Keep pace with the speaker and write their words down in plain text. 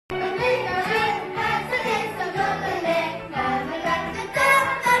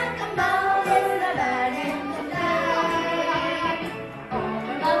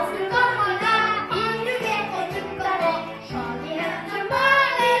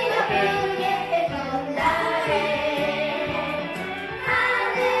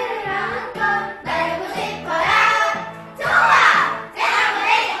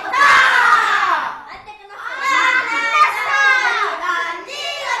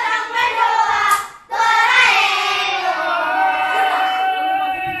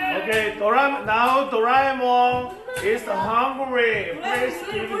Now Doraemon is hungry. Please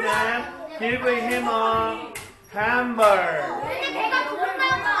give him a hamburger.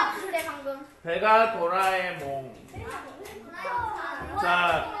 배가 도라에몽.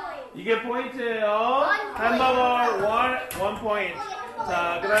 자, 이게 포인트예요. 햄버거 1 point.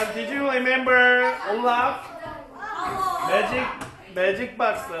 자, 그다음 Did you remember Olaf? 매직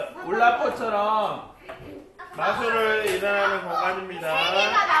박스. 올라프처럼 마술을 일어나는 공간입니다.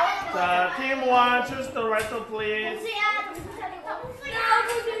 자, Team 1 choose the letter please.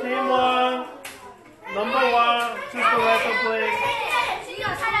 Team 1 number 1 choose the letter please.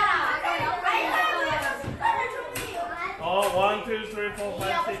 1, 2, 3, 4, 5, 6.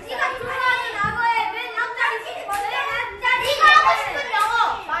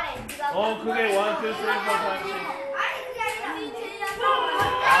 그게 1, 2, 3, 4, 5, 6.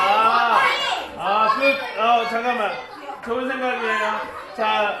 잠깐만. 좋은 생각이에요.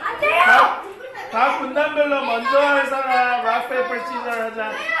 자, 각 분단별로 먼저 할 사람 락 페이퍼 시저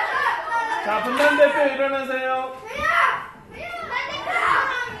하자. 자, 분단 대표 일어나세요.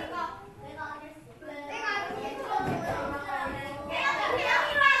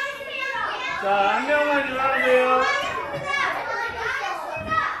 자, 한 명만 일어나세요.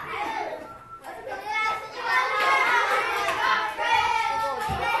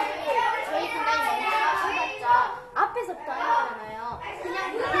 앞에서부터 하잖아요.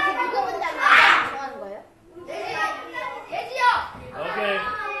 그냥 누가 먼저 하는 거예요? 오케이.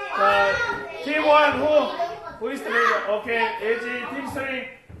 자, Team 1 who is the leader? Okay, AG Team 3.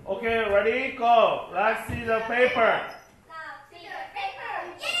 Okay, ready? Go. Let's see the paper.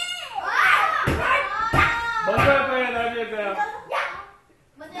 먼저 할 거예요, 나중에 할 거예요.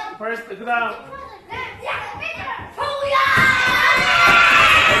 First, 그다음.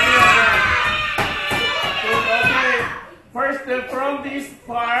 Okay. First, from this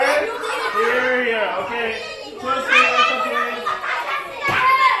part, here. Okay. Choose the letter, please.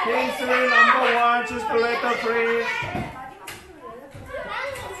 Team 3, number 1, choose the letter, please.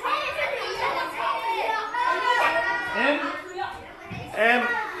 M.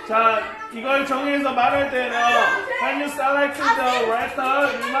 자, 이걸 정리해서 말할 때는 when you select the letter,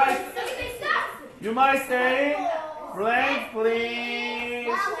 you might say blank,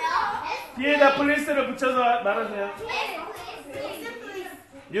 please. 뒤에다 please를 붙여서 말하세요.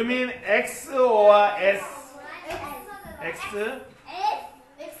 You mean X or S? X?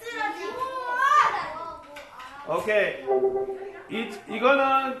 오케이.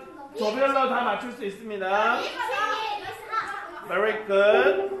 이거는 조별로 다 맞출 수 있습니다. Very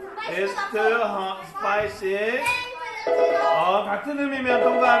good. It's too spicy. 같은 의미면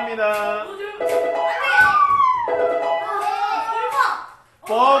통과합니다.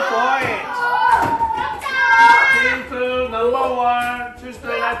 4 points. Team 2, number 1, choose the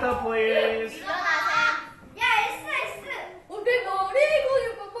letter, please.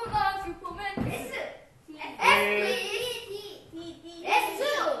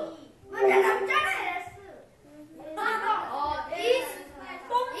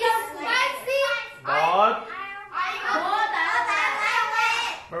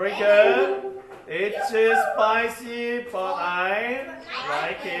 Very good. It's spicy, but I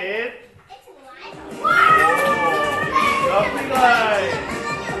like it. Lovely guys.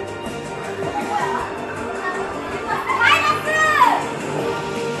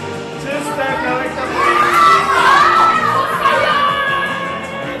 Choose the character, please.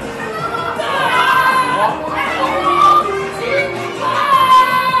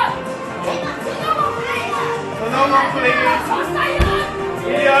 So no more, please.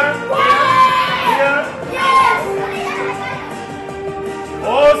 Here.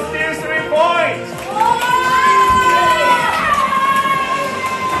 Oh, still 3 points.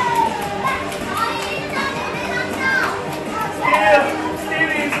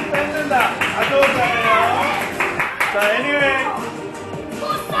 Still is 뺏는다. 아주 잘해요. 자, anyway,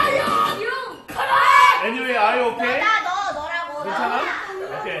 are you okay? 너라고. 괜찮아?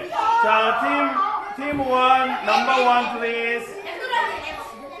 Okay. 자, team 1, number 1, please.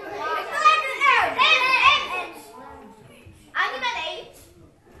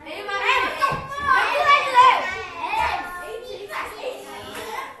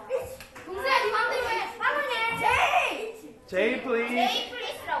 J, please.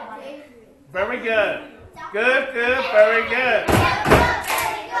 Very good. Good, very good.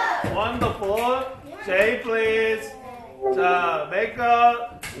 Wonderful. J, please. 자, make a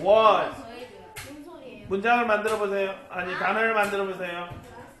word. 문장을 만들어 보세요. 아니, 단어를 만들어 보세요.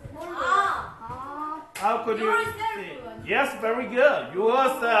 How could you see? Yes, very good.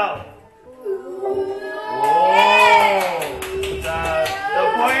 Yourself. Oh. The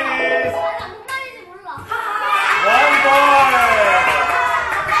point is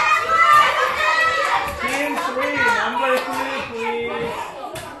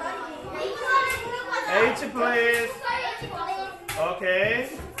please. Okay.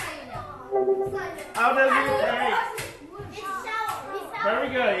 How does it taste? Very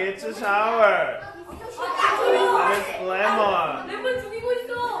good. It's a shower. It's lemon. lemon 죽이고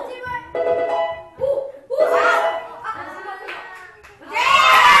있어.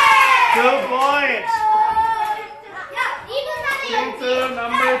 2 points. Team 2,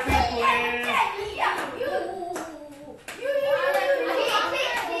 number 2, please.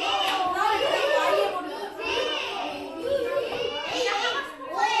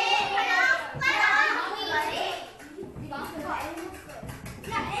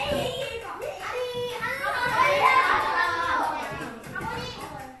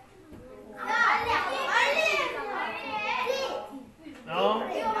 No?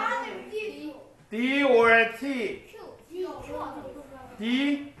 D or T?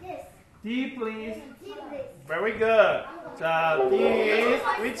 D? D, please. Very good. 자, D is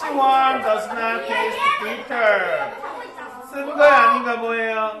which one does not taste bitter? 쓴 거야 아닌가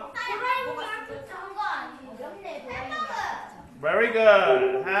뭐예요? Very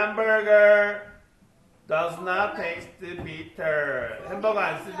good. Hamburger does not taste bitter. 햄버거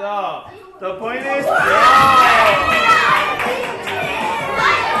안 쓰죠? The point is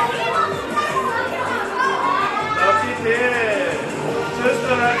Lucky did. Just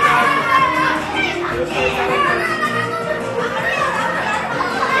the right time. Just the right time.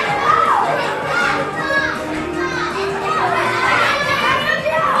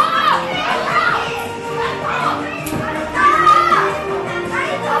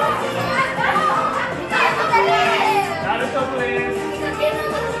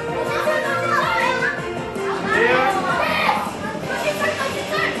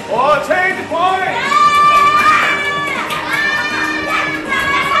 Oh, change point!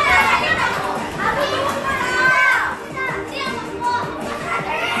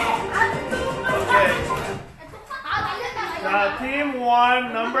 Okay. Team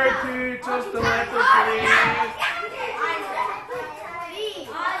 1, number 2, choose the letter please.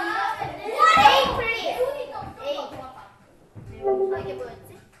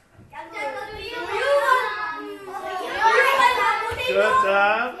 Good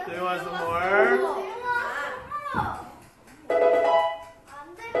job. Do you want some more?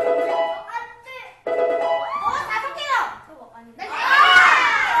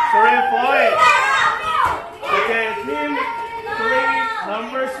 3 points. Okay, team 3,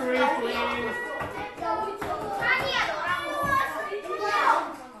 number 3, please.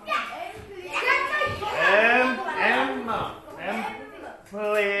 M,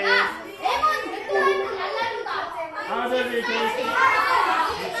 please. How does it taste?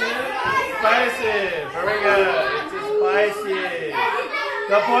 It's spicy. Very good. It's spicy.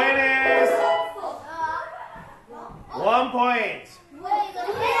 The point is 1 point.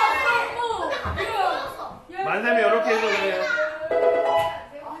 만삼이 이렇게 해도 그래요.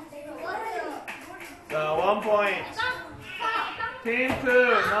 자, 1 point. Team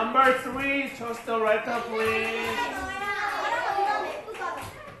 2, number 3, choose the letter please.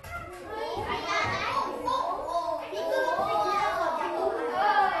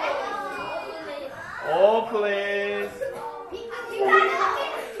 Oh, please.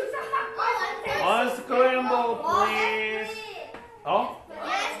 Unscramble, please. Oh?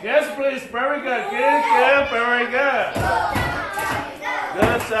 Yes, please. Very good. Good, good. Very good.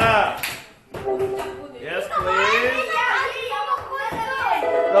 Good job. Yes, please.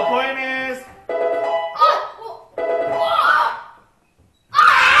 The point is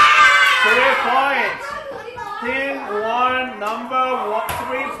 3 points. Team 1, number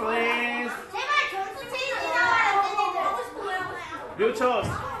 3, please. You chose.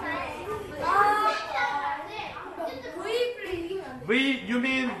 V, you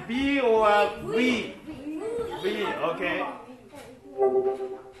mean B or V? V, okay.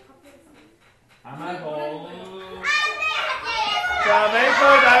 자, make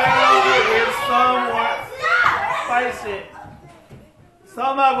a dialogue with some spicy.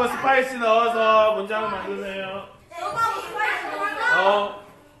 썸하고 스파이시 넣어서 문장을 만드세요.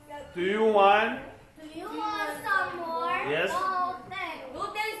 Do you want? some more? Yes. No thanks.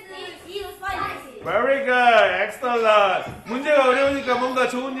 Eat spicy. Very good. Excellent. 문제가 어려우니까 뭔가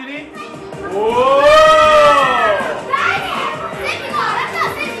좋은 일이? 오!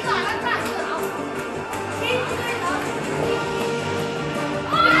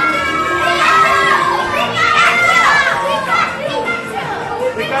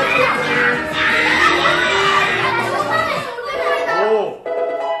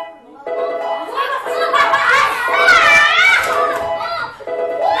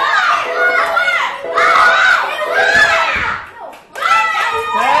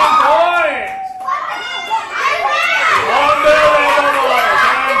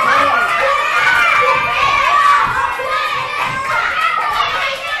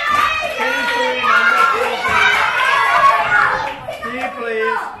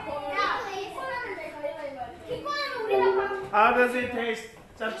 How does it taste?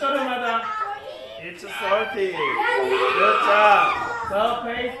 짭조름하다. It's salty. Good job.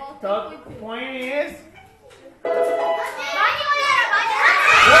 The point is.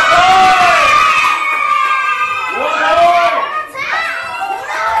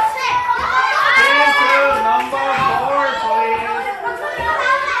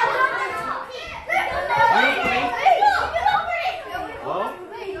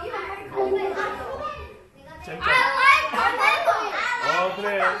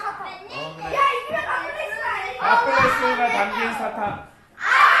 핫플레스가 담긴 사탕.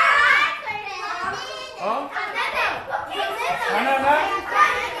 바나나?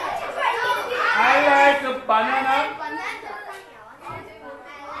 I like banana.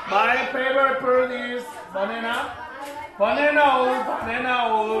 My favorite fruit is banana. Banana or banana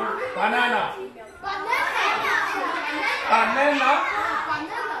or banana? Banana?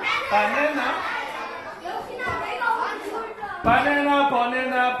 Banana? Banana,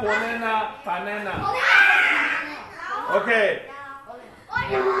 banana, banana, banana. Okay.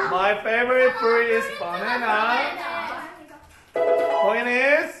 My favorite fruit is banana. Point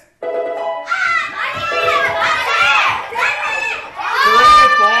is? 3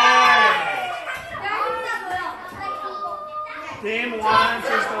 points. Team 1,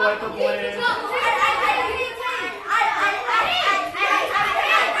 choose the letter please.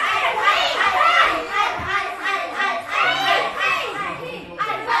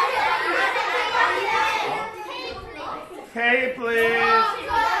 K please.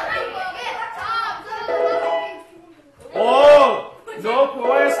 Oh, no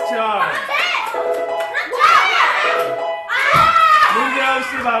question. 문제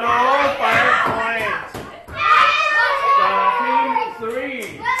없이 바로 5 points. 자, team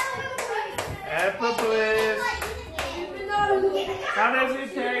 3. F please. How does it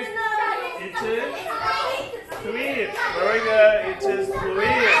taste? It's sweet. Very good. It's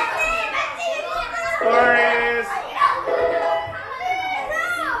sweet. Stories.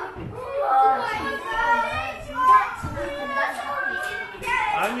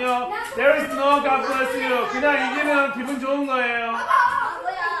 아니요. There is no God bless you. 그냥 이기면 기분 좋은 거예요.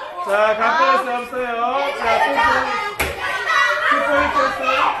 자, God bless 없어요. 자, 2 포인트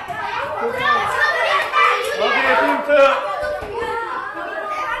했어요. 오케이, 팀 2.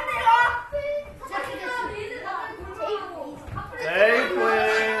 J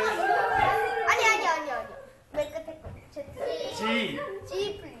please. 아니. 맨 끝에 거. G. G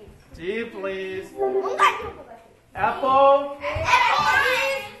please. G please. 뭔가 이런 거 같아. Apple.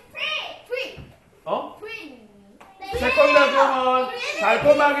 어? 새콤달콤한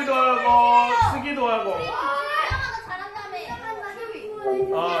달콤하기도 하고 쓰기도 하고.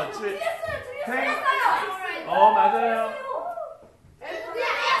 맞아요.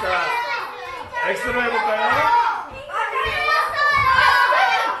 자, X로 해볼까요?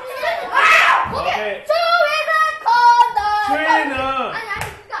 오케이. 추위는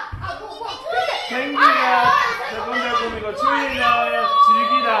생기가 새콤달콤이고 추위는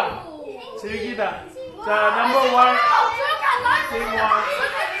즐기다. 자, 넘버 1. 팀 1.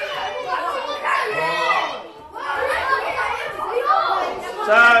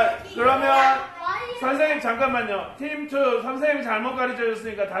 자, 그러면 선생님 잠깐만요. 팀 2 선생님이 잘못 가르쳐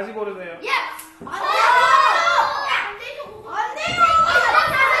줬으니까 다시 고르세요.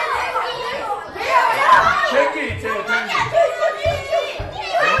 쟁기 있죠, 쟁기.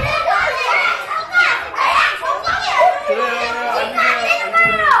 그래요, 안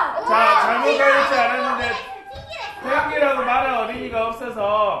돼요. 자, 잘못 가르치지 않았는데 쟁기라고 말할 어린이가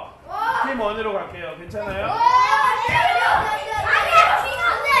없어서 팀 1으로 갈게요. 괜찮아요?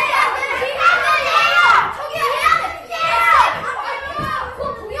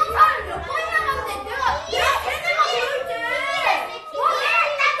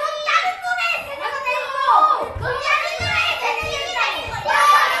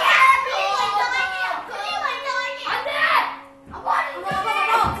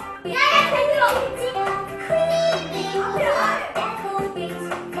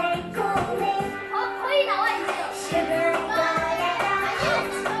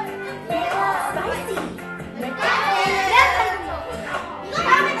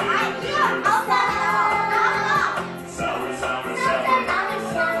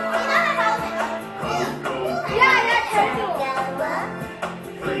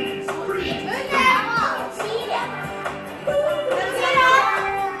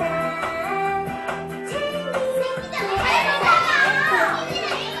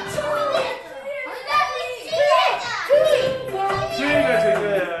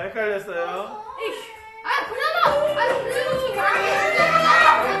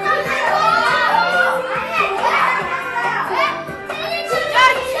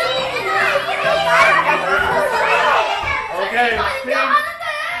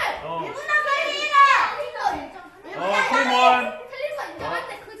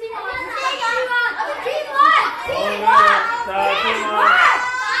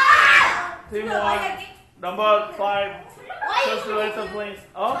 Number 5. Just the letter please.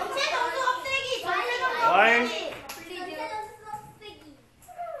 어? 전체 점수 없애기. 전체 점수 Why? 없애기. 전체 점수 없애기.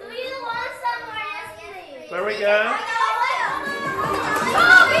 Do you want some more yesterday? Very good.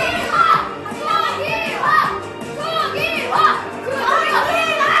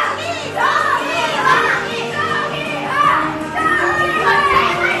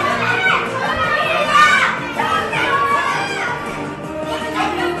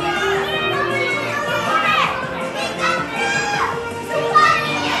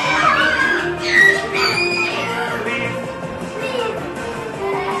 Please.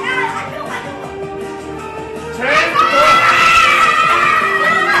 Change the board.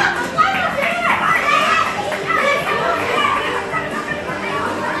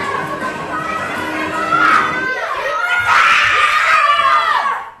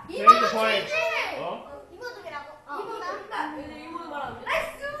 Change the point. 어?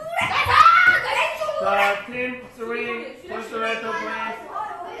 자, team 3. Just the letter please.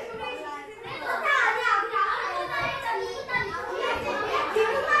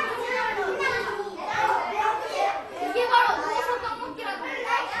 이게 바로 누워서 떡볶이라고.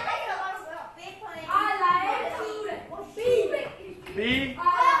 B.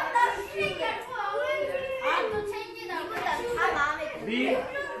 B.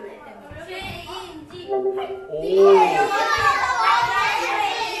 오.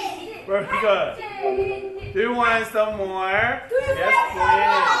 Very good. Do you want some more? Yes,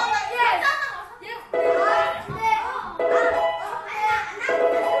 please.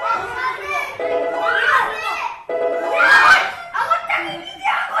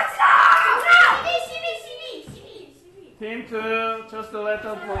 Team 2, just the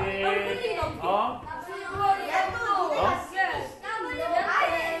letter please. 어?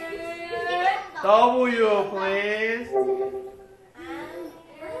 W please.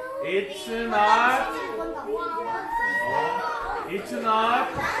 It's not. It's not.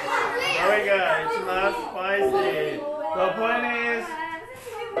 Very good. It's not spicy. The point is.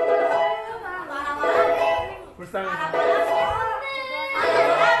 불쌍해.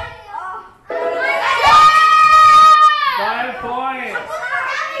 5 points.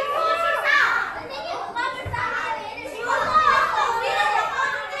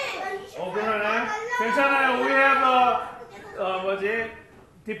 그러네. 괜찮아요. We have 뭐지?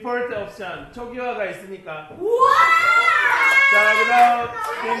 Default option. 초기화가 있으니까. 자, 그다음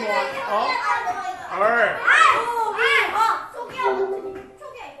팀 1. R.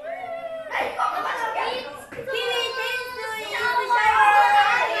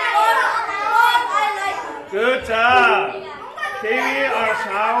 Good job. TV or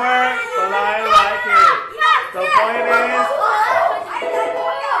shower, but I like it. The point is.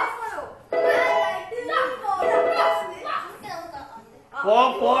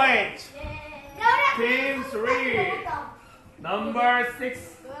 4 points. Team 3. Number 6.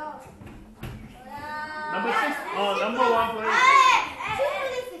 Number 6. Number 1, please.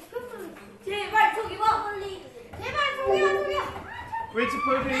 Which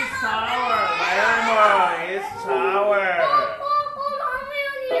food is sour? Lemon is sour.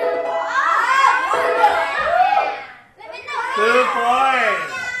 2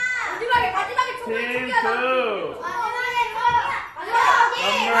 points. Team 2.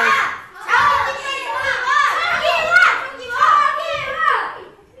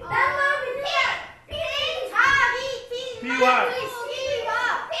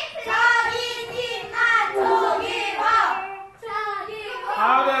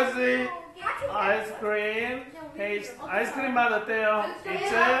 How does the ice cream taste? 아이스크림 맛 어때요? It's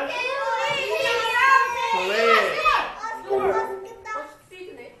sweet.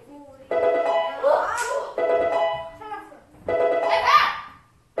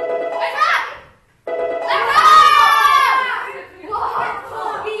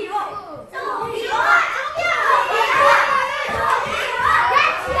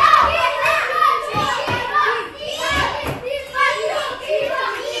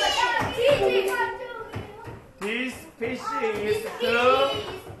 This fish is too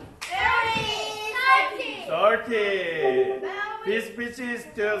salty. This fish is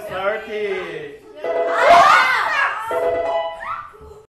too salty.